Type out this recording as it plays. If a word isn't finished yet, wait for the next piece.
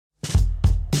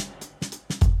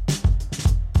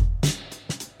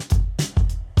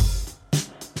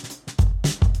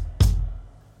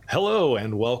Hello,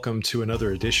 and welcome to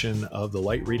another edition of the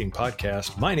Light Reading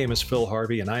Podcast. My name is Phil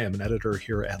Harvey, and I am an editor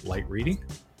here at Light Reading.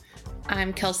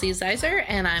 I'm Kelsey Zeiser,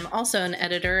 and I'm also an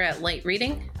editor at Light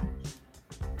Reading.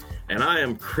 And I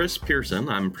am Chris Pearson.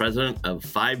 I'm president of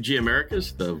 5G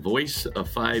Americas, the voice of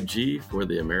 5G for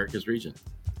the Americas region.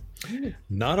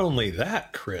 Not only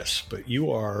that, Chris, but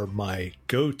you are my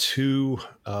go-to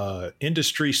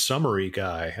industry summary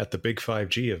guy at the big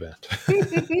 5G event.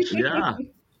 Yeah,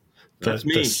 that's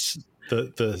me.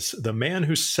 The man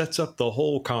who sets up the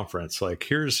whole conference. Like,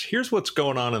 here's what's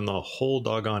going on in the whole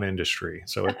doggone industry.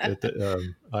 So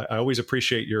I always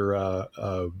appreciate your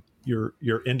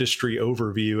industry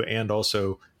overview and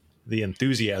also the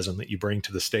enthusiasm that you bring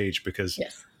to the stage, because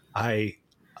Yes.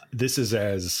 This is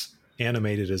as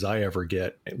animated as I ever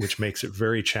get, which makes it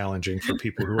very challenging for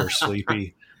people who are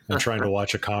sleepy and trying to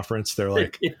watch a conference. They're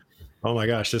like, oh my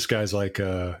gosh, this guy's like,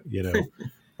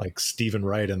 like Stephen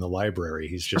Wright in the library.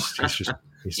 He's just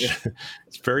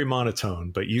it's very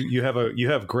monotone, but you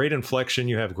have great inflection.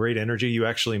 You have great energy. You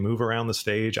actually move around the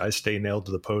stage. I stay nailed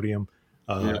to the podium.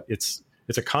 It's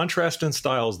a contrast in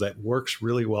styles that works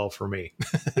really well for me.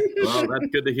 Well, that's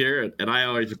good to hear. And I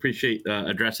always appreciate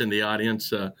addressing the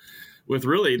audience with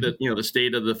really the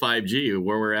state of the 5G,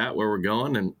 where we're at, where we're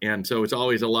going. And so it's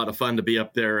always a lot of fun to be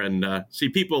up there and see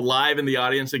people live in the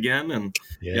audience again and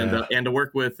to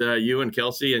work with you and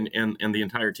Kelsey and the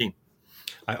entire team.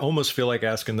 I almost feel like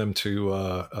asking them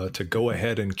to go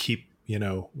ahead and keep,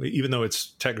 even though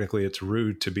it's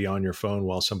rude to be on your phone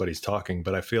while somebody's talking,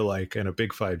 but I feel like in a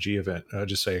big 5G event, I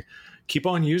just say, keep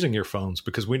on using your phones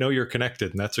because we know you're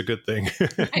connected, and that's a good thing.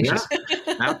 Yeah,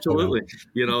 absolutely.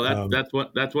 That's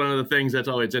one of the things that's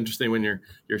always interesting when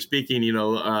you're speaking.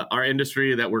 Our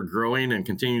industry that we're growing and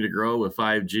continue to grow with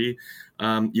 5G.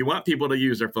 You want people to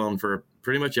use their phone for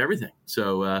pretty much everything.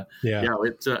 So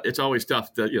it's always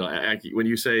tough to when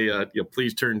you say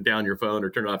please turn down your phone or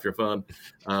turn off your phone.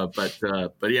 But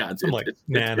yeah,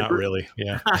 not really.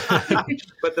 Yeah.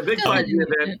 But the big 5G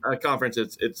event conference,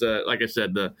 it's like I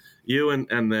said, you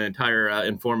and the entire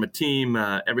Informa team,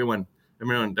 everyone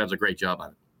does a great job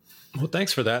on it. Well,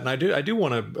 thanks for that. And I do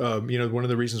want to, one of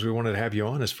the reasons we wanted to have you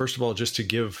on is, first of all, just to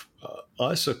give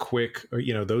us a quick,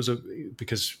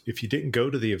 because if you didn't go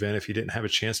to the event, if you didn't have a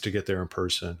chance to get there in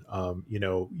person,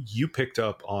 you picked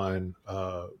up on,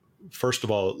 first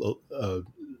of all,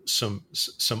 some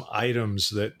items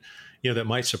that, that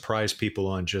might surprise people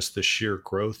on just the sheer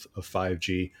growth of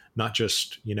 5G, not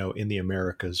just, in the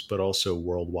Americas, but also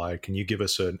worldwide. Can you give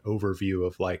us an overview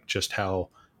of just how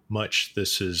much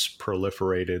this is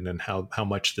proliferated and how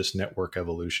much this network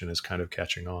evolution is kind of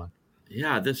catching on?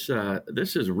 Yeah, this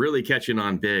is really catching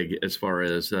on big as far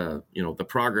as the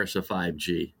progress of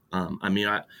 5G.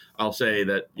 I'll say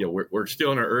that we're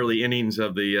still in our early innings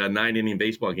of the 9-inning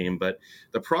baseball game, but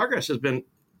the progress has been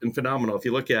phenomenal. If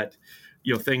you look at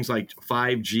things like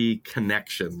 5G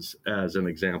connections as an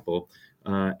example,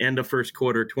 end of first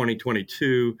quarter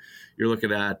 2022, you're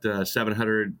looking at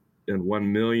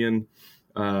 701 million.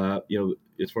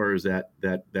 As far as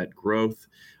that growth,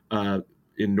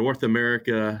 in North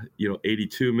America,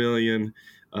 82 million.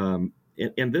 And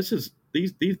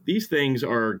these things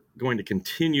are going to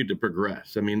continue to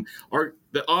progress. I mean,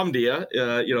 the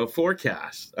Omdia,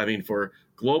 forecast, for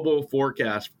global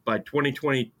forecast by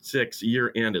 2026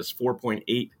 year end is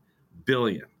 4.8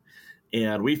 billion.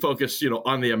 And we focus,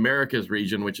 on the Americas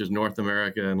region, which is North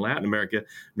America and Latin America.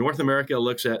 North America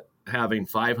looks at having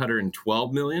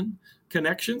 512 million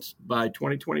connections by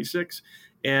 2026,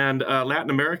 and Latin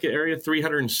America area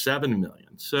 307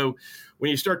 million. So when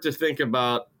you start to think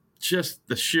about just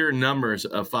the sheer numbers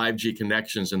of 5G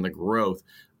connections and the growth,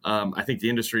 I think the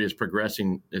industry is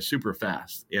progressing super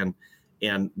fast,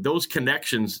 and those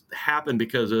connections happen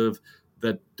because of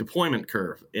the deployment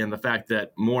curve and the fact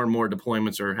that more and more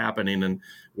deployments are happening. And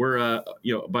we're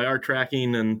by our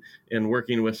tracking and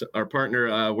working with our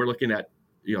partner, we're looking at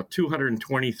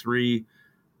 223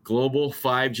 global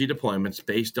 5G deployments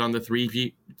based on the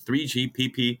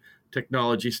 3GPP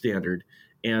technology standard.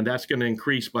 And that's going to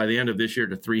increase by the end of this year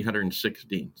to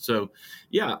 316. So,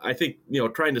 yeah, I think,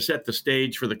 trying to set the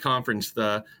stage for the conference,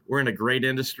 we're in a great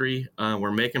industry.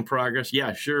 We're making progress.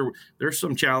 Yeah, sure, there's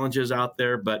some challenges out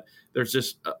there, but there's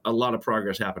just a lot of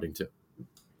progress happening too.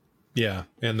 Yeah,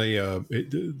 and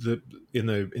in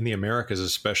the Americas,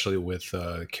 especially with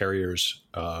carriers,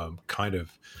 kind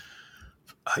of,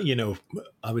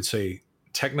 I would say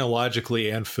technologically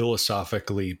and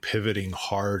philosophically pivoting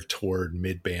hard toward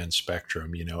mid-band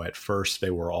spectrum. At first they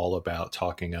were all about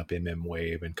talking up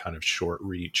mmWave and kind of short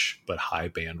reach, but high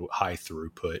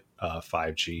throughput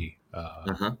 5G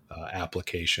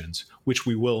applications, which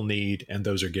we will need, and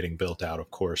those are getting built out, of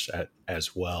course,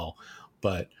 as well.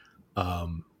 But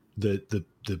the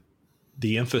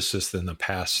emphasis in the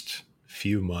past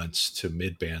few months to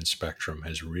mid-band spectrum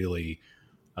has really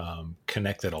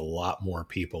connected a lot more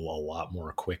people a lot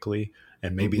more quickly.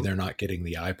 And maybe they're not getting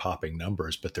the eye-popping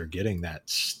numbers, but they're getting that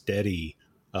steady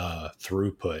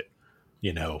throughput,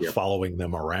 following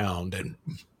them around.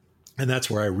 And that's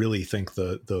where I really think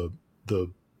the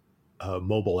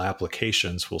mobile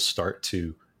applications will start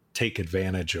to take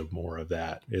advantage of more of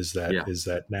that. Is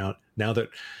that now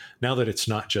that it's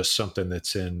not just something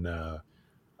that's in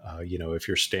if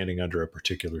you're standing under a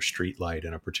particular street light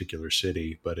in a particular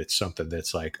city, but it's something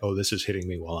that's like, oh, this is hitting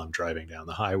me while I'm driving down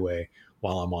the highway,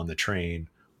 while I'm on the train,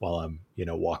 while I'm,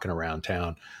 walking around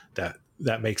town.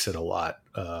 That makes it a lot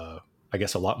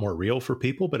more real for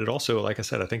people. But it also, like I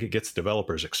said, I think it gets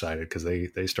developers excited because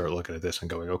they start looking at this and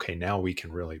going, okay, now we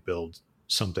can really build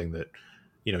something that,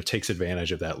 takes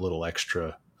advantage of that little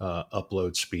extra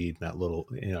upload speed, that little,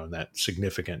 that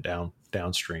significant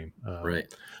downstream.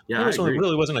 Right. Yeah. It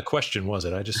really wasn't a question, was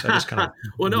it? I just kind of.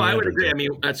 Well, no, I would agree. I mean,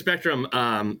 at Spectrum,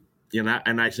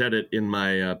 and I said it in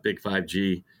my big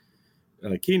 5G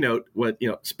keynote,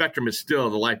 Spectrum is still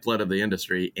the lifeblood of the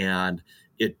industry. And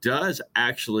it does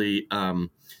actually,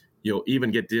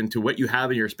 even get into what you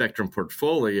have in your Spectrum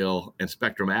portfolio and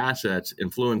Spectrum assets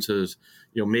influences,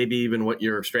 maybe even what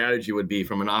your strategy would be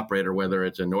from an operator, whether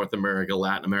it's in North America,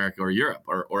 Latin America, or Europe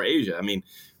or Asia. I mean,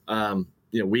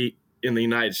 we in the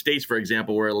United States, for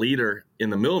example, we're a leader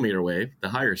in the millimeter wave, the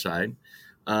higher side,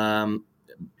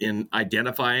 in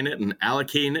identifying it and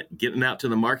allocating it, getting out to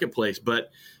the marketplace. But,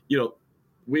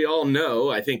 we all know,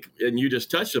 I think, and you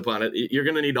just touched upon it, you're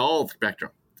going to need all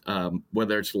spectrum,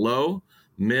 whether it's low,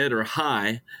 mid, or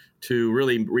high, to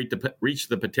really reach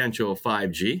the potential of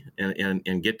 5G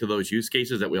and get to those use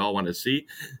cases that we all want to see.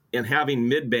 And having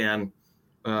mid-band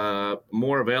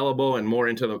more available and more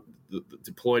into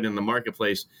deployed in the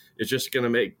marketplace is just going to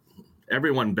make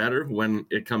everyone better when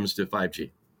it comes to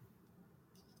 5G.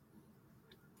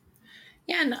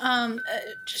 Yeah, and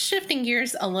just shifting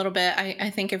gears a little bit, I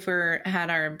think if we had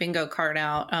our bingo card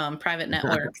out, private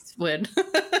networks would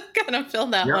kind of fill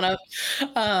that one up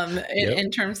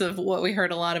in terms of what we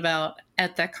heard a lot about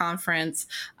at that conference.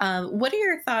 What are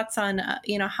your thoughts on,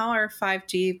 how are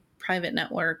 5G private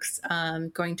networks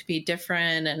going to be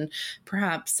different and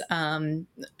perhaps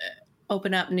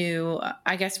open up new,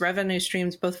 revenue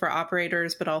streams, both for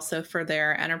operators, but also for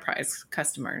their enterprise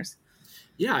customers?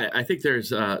 Yeah, I think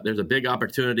there's a big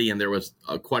opportunity, and there was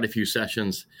quite a few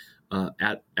sessions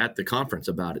at the conference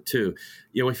about it too.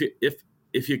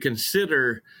 If you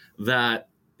consider that,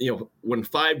 when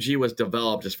 5G was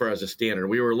developed as far as a standard,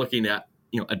 we were looking at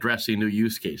addressing new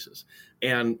use cases,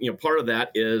 and part of that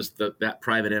is that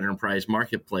private enterprise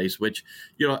marketplace, which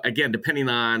again, depending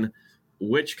on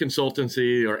which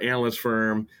consultancy or analyst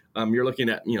firm, you're looking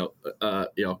at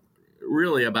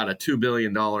really about a $2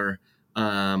 billion.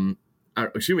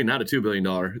 Not a $2 billion,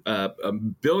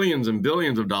 billions and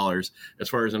billions of dollars as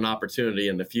far as an opportunity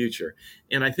in the future.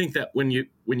 And I think that when you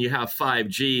have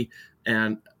 5G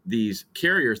and these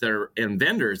carriers and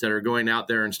vendors that are going out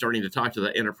there and starting to talk to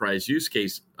the enterprise use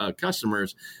case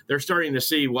customers, they're starting to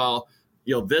see,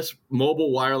 this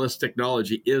mobile wireless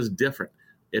technology is different.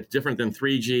 It's different than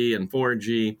 3G and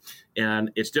 4G,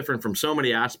 and it's different from so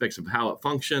many aspects of how it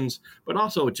functions, but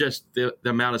also just the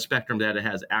amount of spectrum that it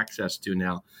has access to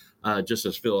now. Just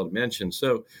as Phil had mentioned.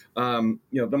 So,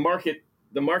 the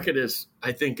market is,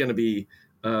 I think, going to be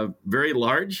very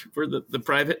large for the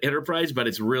private enterprise, but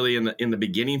it's really in the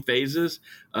beginning phases.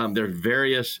 There's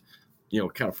various,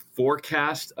 kind of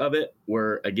forecasts of it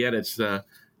where, again, it's,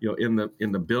 in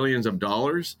the billions of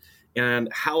dollars, and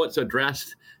how it's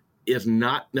addressed is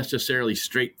not necessarily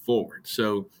straightforward.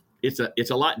 So it's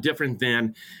a lot different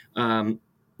than,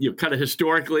 kind of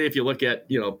historically, if you look at,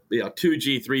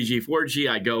 2G, 3G, 4G,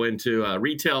 I go into a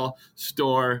retail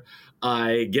store,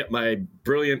 I get my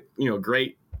brilliant,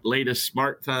 great latest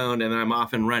smartphone, and I'm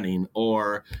off and running.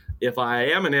 Or if I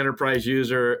am an enterprise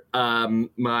user,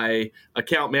 my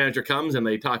account manager comes and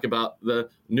they talk about the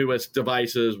newest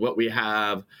devices, what we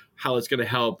have, how it's going to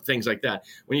help, things like that.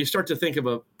 When you start to think of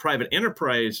a private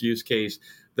enterprise use case,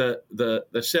 the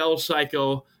sales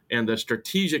cycle and the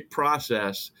strategic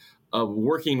process of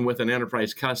working with an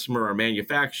enterprise customer or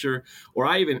manufacturer, or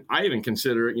I even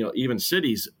consider, even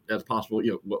cities as possible,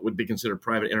 what would be considered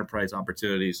private enterprise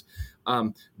opportunities.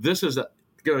 This is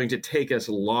going to take us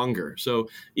longer. So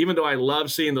even though I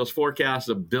love seeing those forecasts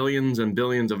of billions and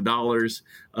billions of dollars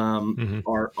are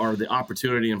the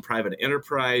opportunity in private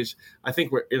enterprise, I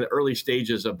think we're in the early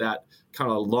stages of that kind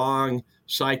of long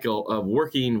cycle of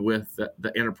working with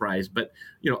the enterprise. But,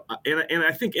 and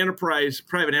I think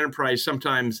private enterprise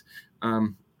sometimes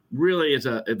really is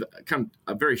a kind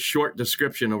of a very short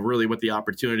description of really what the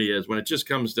opportunity is when it just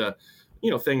comes to,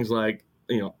 things like,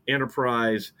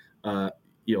 enterprise,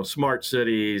 smart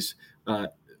cities,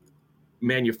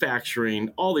 manufacturing,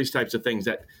 all these types of things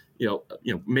that,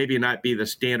 maybe not be the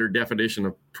standard definition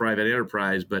of private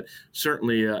enterprise, but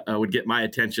certainly would get my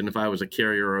attention if I was a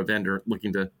carrier or a vendor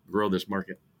looking to grow this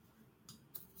market.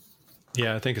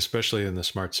 Yeah, I think especially in the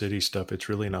smart city stuff, it's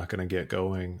really not going to get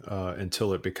going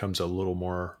until it becomes a little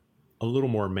more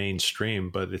mainstream.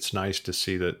 But it's nice to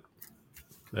see that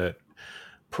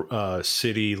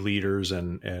city leaders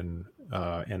and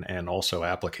also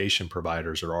application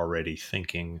providers are already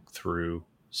thinking through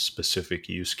specific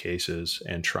use cases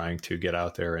and trying to get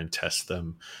out there and test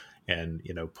them, and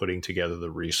putting together the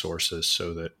resources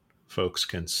so that folks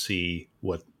can see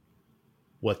what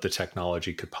the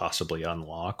technology could possibly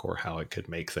unlock or how it could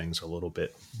make things a little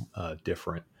bit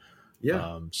different.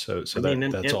 Yeah.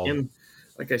 That's all. And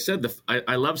like I said,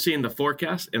 I love seeing the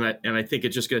forecast, and I think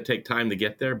it's just going to take time to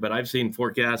get there. But I've seen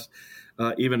forecasts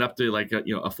even up to like a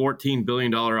 $14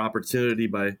 billion opportunity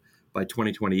by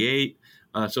 2028.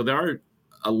 So there are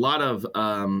a lot of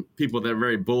people that are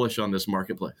very bullish on this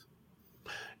marketplace.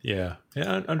 Yeah,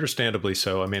 understandably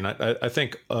so. I mean, I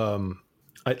think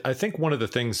I think one of the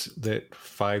things that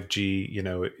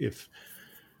 5G, if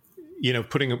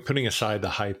putting aside the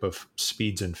hype of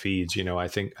speeds and feeds, I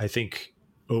think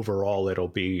overall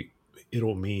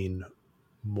it'll mean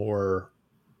more,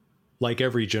 like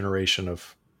every generation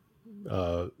of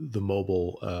the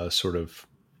mobile sort of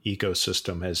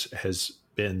ecosystem has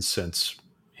been since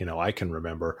I can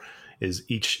remember, is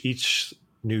each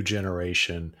new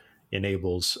generation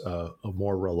enables a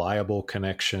more reliable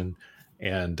connection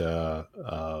and a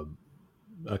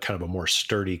kind of a more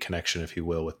sturdy connection, if you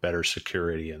will, with better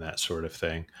security and that sort of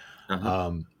thing.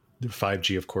 The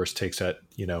 5G, of course, takes that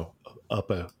up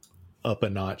a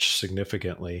notch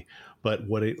significantly. But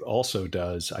what it also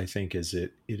does, I think, is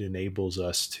it enables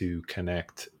us to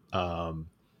connect,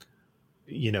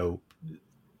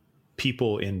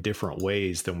 people in different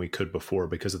ways than we could before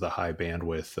because of the high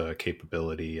bandwidth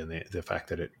capability and the fact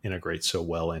that it integrates so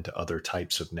well into other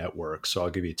types of networks. So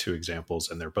I'll give you two examples,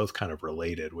 and they're both kind of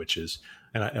related, which is,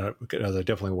 and I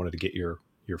definitely wanted to get your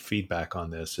feedback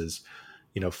on this, is,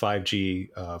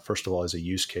 5G, first of all, is a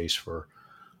use case for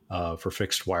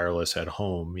fixed wireless at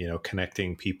home,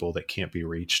 connecting people that can't be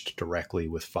reached directly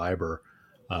with fiber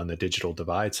on the digital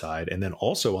divide side. And then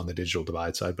also on the digital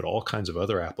divide side, but all kinds of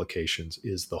other applications,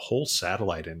 is the whole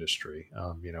satellite industry.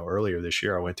 Earlier this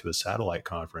year, I went to a satellite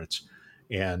conference,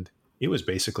 and it was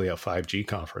basically a 5G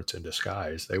conference in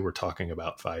disguise. They were talking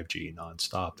about 5G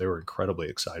nonstop. They were incredibly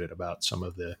excited about some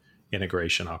of the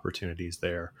integration opportunities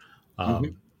there.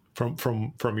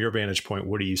 From your vantage point,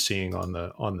 what are you seeing on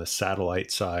the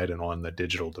satellite side and on the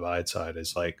digital divide side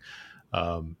as like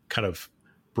kind of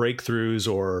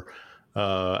breakthroughs or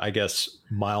I guess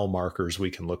mile markers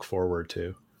we can look forward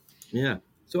to? Yeah.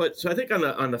 So I think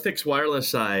on the fixed wireless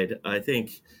side, I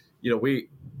think,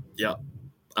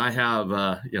 I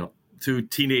have, two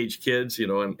teenage kids,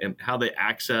 and how they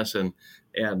access and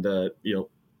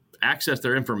access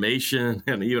their information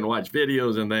and even watch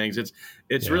videos and things.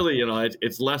 It's really,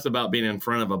 it's less about being in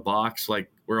front of a box like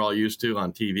we're all used to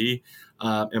on TV,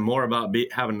 and more about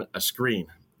having a screen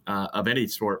of any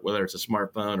sort, whether it's a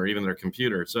smartphone or even their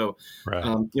computer. So,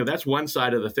 right. That's one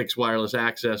side of the fixed wireless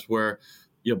access where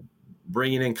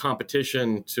bringing in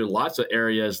competition to lots of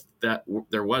areas that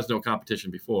there was no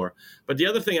competition before. But the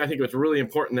other thing I think was really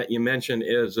important that you mentioned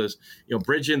is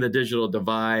bridging the digital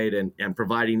divide and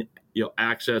providing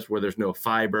access where there's no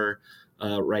fiber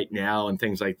right now and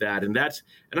things like that. And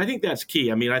I think that's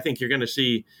key. I mean, I think you're going to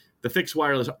see the fixed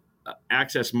wireless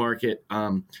access market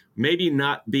maybe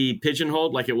not be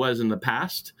pigeonholed like it was in the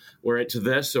past, where it's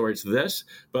this or it's this,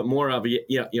 but more of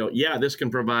this can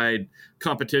provide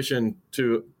competition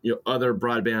to other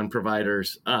broadband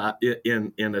providers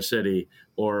in a city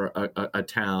or a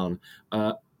town.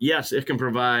 Yes, it can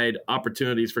provide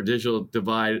opportunities for digital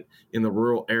divide in the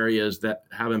rural areas that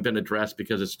haven't been addressed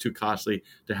because it's too costly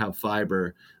to have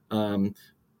fiber.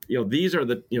 These are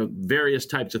the various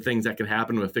types of things that can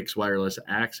happen with fixed wireless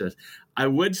access. I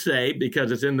would say,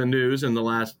 because it's in the news in the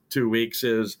last 2 weeks,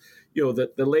 is the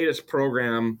latest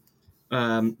program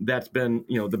that's been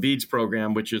the BEADS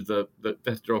program, which is the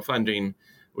federal funding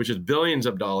which is billions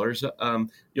of dollars.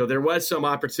 There was some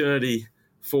opportunity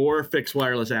for fixed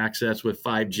wireless access with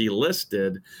 5G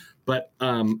listed, but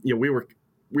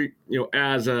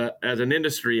as an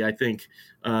industry, I think,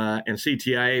 and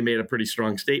CTIA made a pretty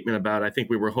strong statement about it. I think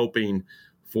we were hoping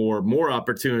for more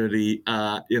opportunity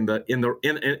in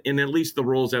at least the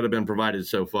rules that have been provided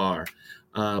so far.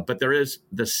 But there is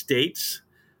the states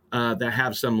that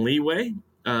have some leeway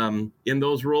in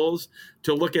those rules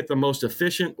to look at the most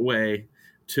efficient way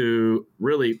to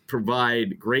really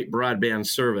provide great broadband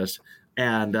service,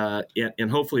 and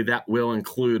hopefully that will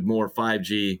include more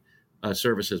 5G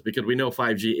services, because we know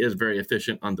 5G is very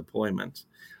efficient on deployments.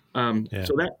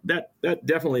 So that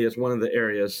definitely is one of the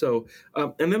areas. So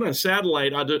and then on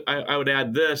satellite, I would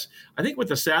add this. I think with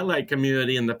the satellite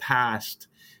community in the past,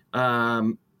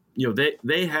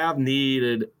 they have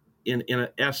needed in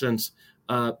essence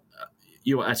a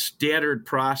standard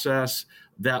process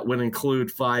that would include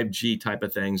 5G type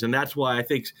of things, and that's why I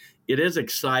think it is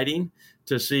exciting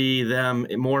to see them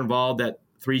more involved at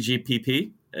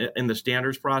 3GPP in the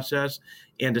standards process,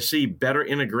 and to see better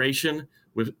integration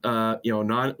with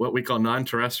what we call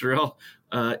non-terrestrial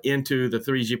into the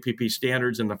 3GPP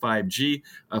standards and the 5G.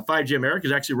 5G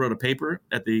Americas actually wrote a paper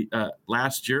at the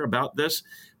last year about this,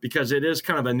 because it is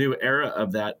kind of a new era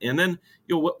of that. And then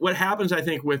what happens, I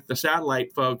think, with the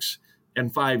satellite folks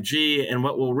and 5G, and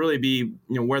what will really be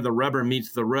where the rubber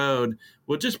meets the road,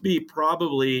 will just be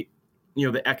probably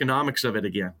the economics of it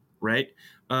again, right?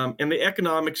 And the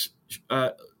economics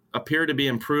appear to be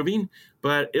improving,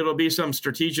 but it'll be some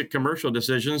strategic commercial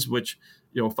decisions, which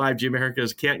 5G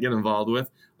Americas can't get involved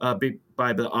with,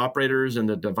 by the operators and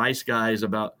the device guys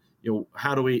about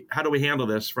how do we handle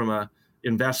this from a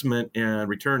investment and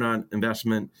return on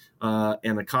investment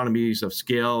and economies of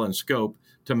scale and scope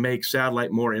to make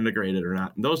satellite more integrated or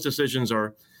not. And those decisions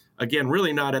are, again,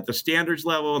 really not at the standards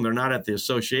level, and they're not at the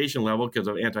association level because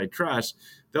of antitrust.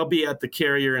 They'll be at the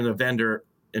carrier and the vendor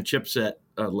and chipset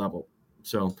level.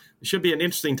 So it should be an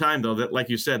interesting time, though, that, like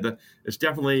you said, it's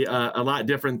definitely a lot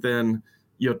different than,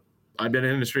 I've been in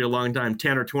the industry a long time,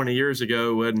 10 or 20 years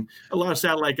ago, when a lot of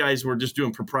satellite guys were just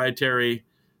doing proprietary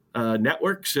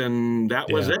networks, and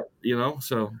that was it,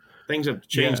 so things have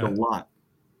changed a lot.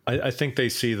 I think they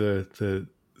see the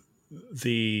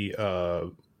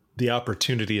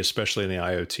opportunity, especially in the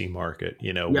IoT market,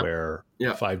 where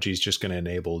 5G is just going to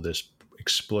enable this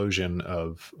explosion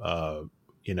of,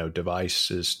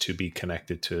 devices to be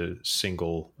connected to a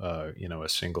single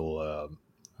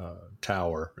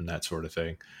tower and that sort of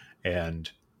thing. And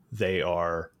they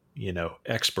are,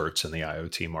 experts in the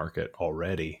IoT market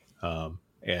already.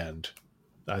 And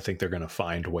I think they're going to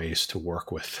find ways to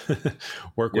work with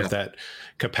that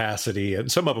capacity.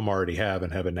 And some of them already have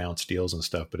and have announced deals and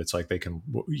stuff, but it's like they can,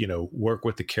 work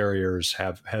with the carriers,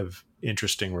 have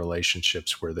interesting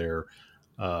relationships where their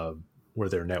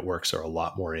networks are a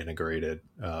lot more integrated,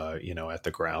 at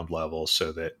the ground level,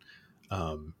 so that,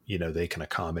 they can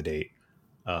accommodate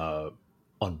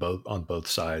on both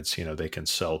sides. They can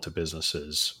sell to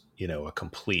businesses, a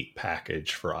complete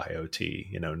package for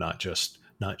IoT, not just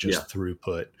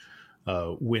throughput,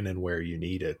 when and where you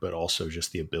need it, but also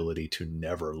just the ability to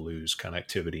never lose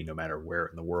connectivity, no matter where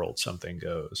in the world something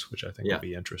goes, which I think would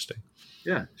be interesting.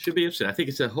 Yeah, should be interesting. I think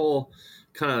it's a whole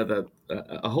kind of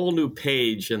a whole new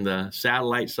page in the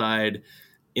satellite side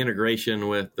integration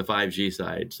with the 5G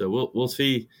side. So we'll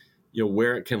see,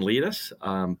 where it can lead us,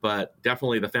 but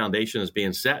definitely the foundation is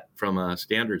being set from a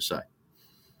standard side.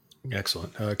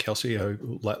 Excellent. Kelsey,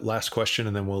 last question,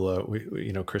 and then we'll,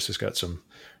 Chris has got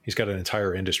he's got an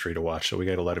entire industry to watch, so we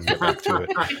got to let him get back to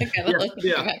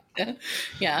it.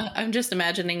 Yeah. I'm just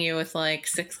imagining you with like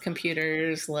 6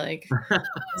 computers, like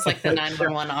it's like the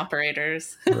 911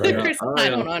 operators. Right. There's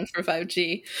 911 for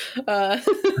 5G.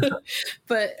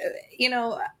 But,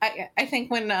 I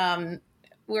think when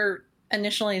we're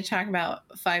initially talking about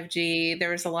 5G,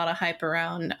 there was a lot of hype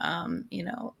around,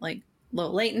 like low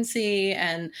latency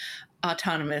and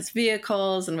autonomous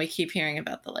vehicles, and we keep hearing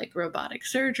about the like robotic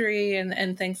surgery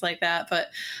and things like that. But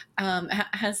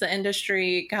has the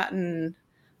industry gotten,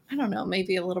 I don't know,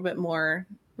 maybe a little bit more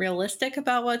realistic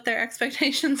about what their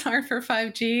expectations are for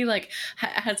 5G? Like,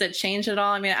 has it changed at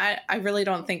all? I mean, I really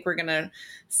don't think we're going to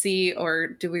see, or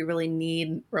do we really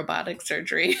need robotic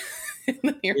surgery in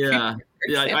the near future?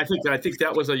 Yeah, I think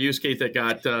that was a use case that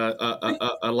got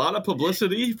a lot of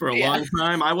publicity for a long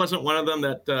time. I wasn't one of them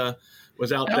that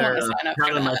was out there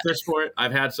pounding my fist for it.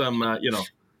 I've had some,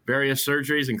 various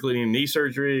surgeries, including knee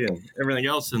surgery and everything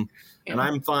else, and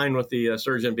I'm fine with the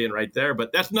surgeon being right there.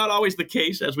 But that's not always the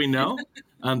case, as we know.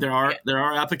 There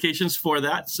are applications for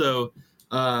that. So,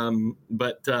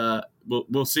 but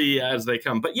we'll see as they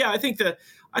come. But yeah, I think the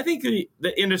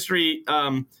industry,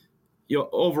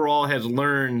 overall has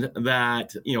learned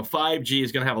that 5G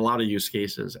is going to have a lot of use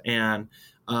cases, and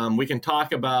we can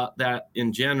talk about that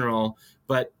in general,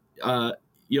 but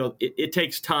it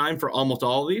takes time for almost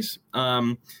all of these.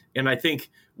 And I think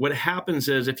what happens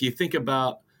is, if you think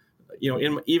about,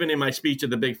 even in my speech at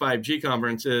the big 5G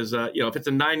conference, is if it's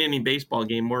a 9-inning baseball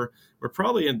game, we're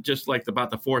probably in just like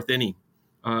about the 4th inning.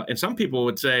 And some people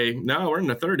would say, no, we're in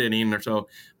the 3rd inning or so,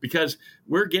 because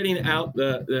we're getting out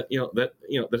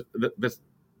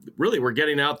we're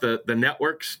getting out the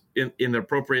networks in the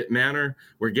appropriate manner.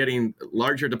 We're getting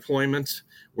larger deployments.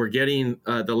 We're getting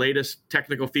the latest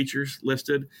technical features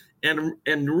listed, and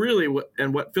really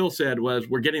what Phil said was,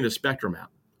 we're getting the spectrum out,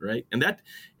 right?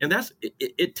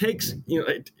 It takes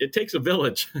it takes a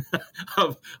village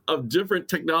of different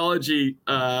technology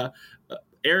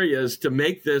areas to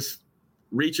make this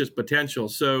reach its potential.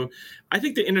 So I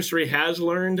think the industry has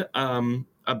learned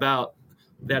about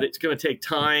that it's going to take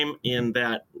time, and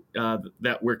that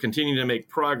we're continuing to make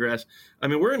progress. I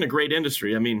mean, we're in a great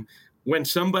industry. I mean, when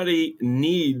somebody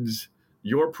needs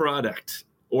your product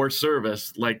or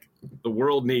service like the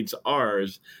world needs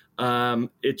ours,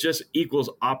 it just equals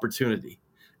opportunity.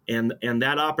 And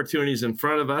that opportunity is in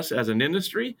front of us as an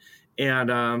industry.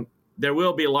 And there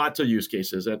will be lots of use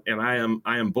cases. And I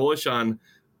am bullish on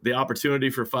the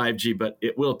opportunity for 5G, but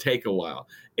it will take a while.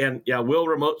 And yeah, will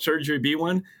remote surgery be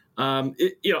one?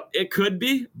 It could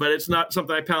be, but it's not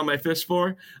something I pound my fist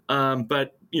for.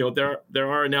 But there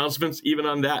are announcements even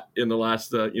on that in the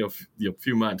last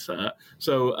few months.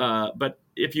 But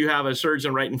if you have a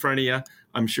surgeon right in front of you,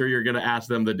 I'm sure you're going to ask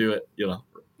them to do it.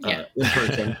 In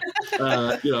person.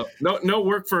 No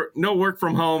work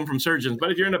from home from surgeons.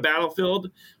 But if you're in a battlefield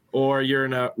or you're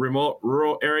in a remote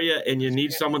rural area and you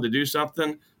need someone to do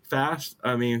something fast,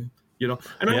 I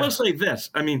will say this.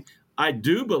 I mean, I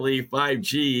do believe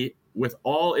 5G, with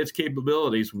all its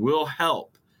capabilities, will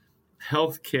help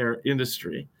healthcare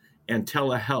industry and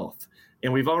telehealth.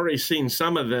 And we've already seen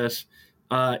some of this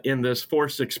in this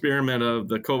forced experiment of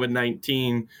the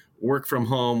COVID-19 work from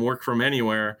home, work from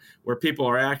anywhere, where people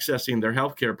are accessing their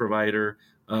healthcare provider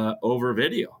over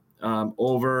video,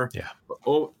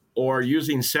 or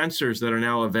using sensors that are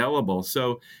now available.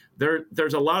 So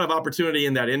there's a lot of opportunity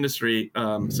in that industry.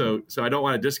 So I don't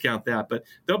want to discount that, but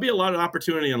there'll be a lot of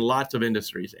opportunity in lots of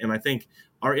industries. And I think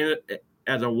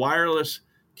as a wireless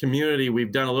community,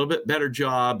 we've done a little bit better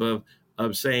job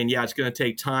of saying, yeah, it's going to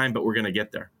take time, but we're going to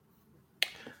get there.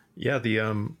 Yeah, the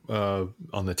on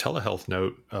the telehealth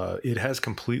note, it has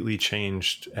completely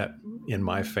changed in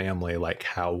my family, like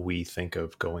how we think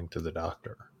of going to the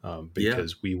doctor,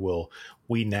 because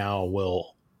we now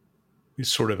will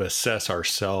sort of assess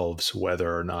ourselves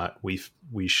whether or not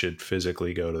we should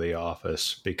physically go to the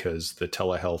office, because the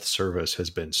telehealth service has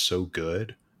been so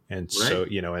good, and so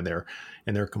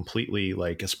and they're completely,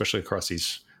 like, especially across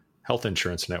these health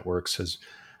insurance networks,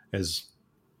 as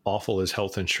awful as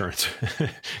health insurance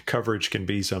coverage can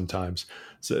be sometimes.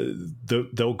 So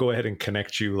they'll go ahead and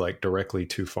connect you like directly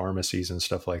to pharmacies and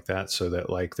stuff like that, so that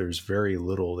like there's very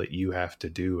little that you have to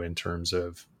do in terms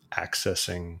of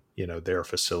accessing, their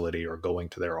facility or going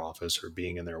to their office or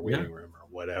being in their waiting room or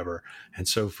whatever. And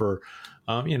so for,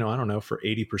 I don't know, for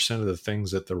 80% of the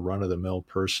things that the run of the mill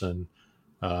person,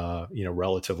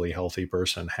 relatively healthy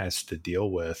person has to deal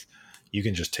with, you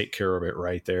can just take care of it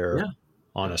right there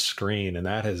on a screen. And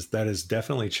that has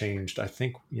definitely changed. I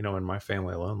think, in my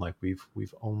family alone, like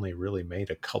we've only really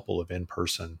made a couple of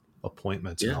in-person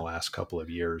appointments in the last couple of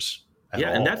years.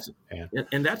 And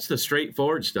that's the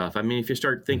straightforward stuff. I mean, if you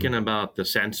start thinking about the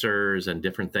sensors and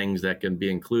different things that can be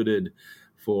included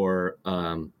for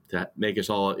to make us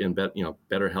all in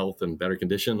better health and better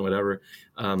condition, whatever,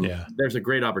 there's a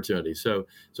great opportunity. So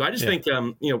I just think,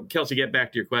 Kelsey, get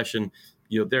back to your question.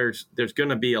 There's going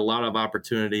to be a lot of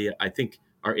opportunity. I think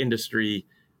our industry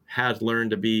has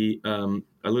learned to be a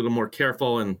little more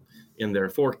careful in their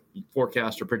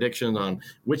forecast or prediction on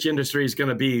which industry is going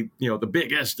to be, the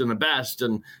biggest and the best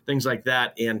and things like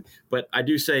that. But I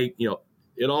do say,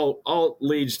 it all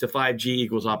leads to 5G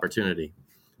equals opportunity,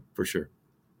 for sure.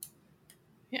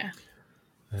 Yeah.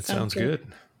 That sounds good.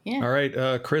 Yeah. All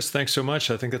right, Chris, thanks so much.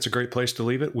 I think that's a great place to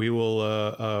leave it. We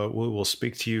will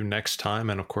speak to you next time.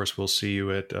 And of course, we'll see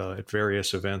you at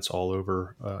various events all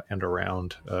over and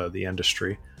around the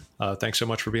industry. Thanks so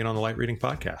much for being on the Light Reading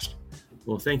Podcast.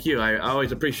 Well, thank you. I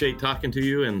always appreciate talking to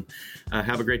you, and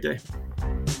have a great day.